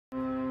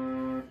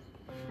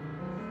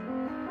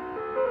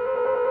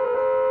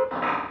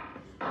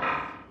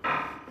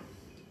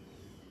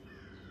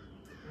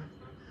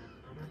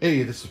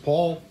Hey, this is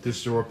Paul. This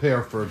is a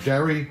repair for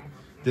Derry.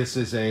 This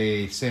is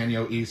a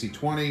Sanyo Easy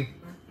 20.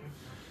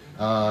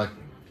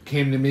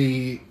 Came to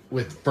me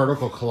with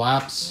vertical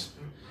collapse.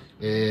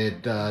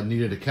 It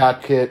needed a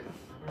cap kit.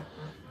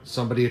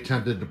 Somebody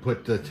attempted to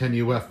put the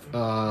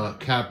 10UF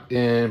cap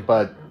in,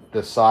 but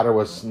the solder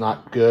was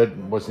not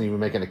good. Wasn't even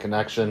making a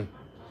connection.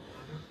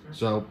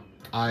 So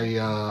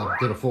I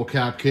did a full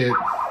cap kit,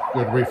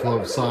 good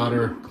reflow of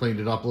solder, cleaned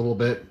it up a little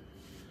bit,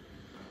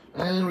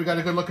 and we got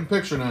a good looking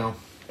picture now.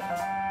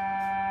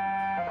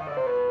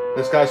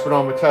 This guy's been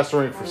on the test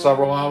ring for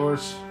several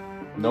hours,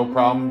 no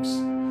problems.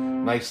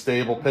 Nice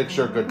stable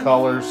picture, good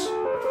colors.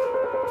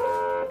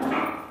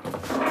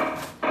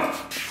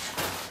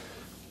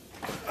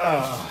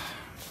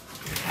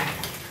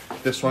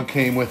 This one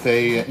came with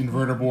a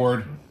inverter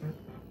board.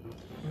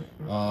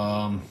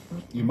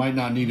 You might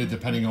not need it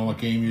depending on what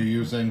game you're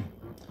using,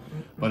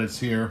 but it's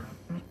here.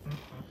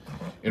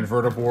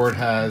 Inverter board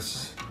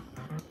has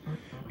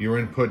your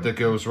input that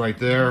goes right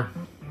there.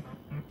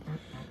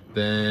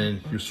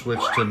 Then you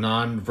switch to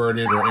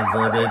non-inverted or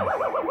inverted.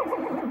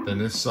 Then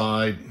this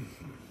side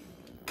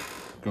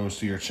goes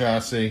to your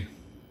chassis.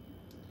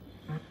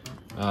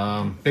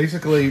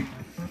 Basically,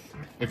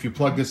 if you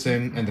plug this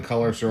in and the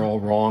colors are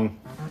all wrong,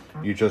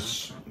 you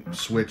just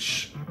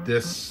switch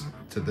this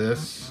to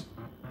this,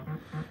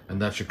 and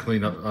that should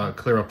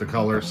clear up the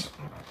colors.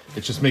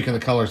 It's just making the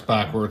colors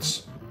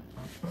backwards.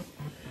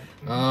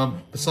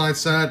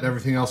 Besides that,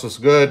 everything else is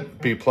good.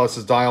 B+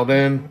 is dialed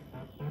in.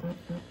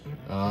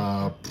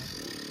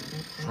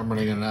 I'm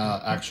running an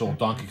actual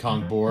Donkey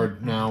Kong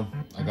board now.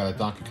 I got a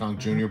Donkey Kong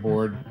Jr.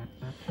 board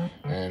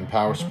and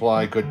power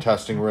supply. Good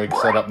testing rig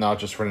set up now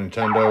just for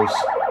Nintendos.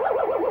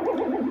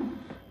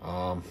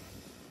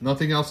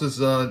 Nothing else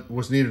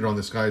was needed on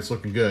this guy. It's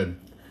looking good.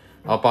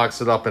 I'll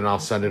box it up and I'll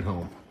send it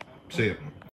home. See you.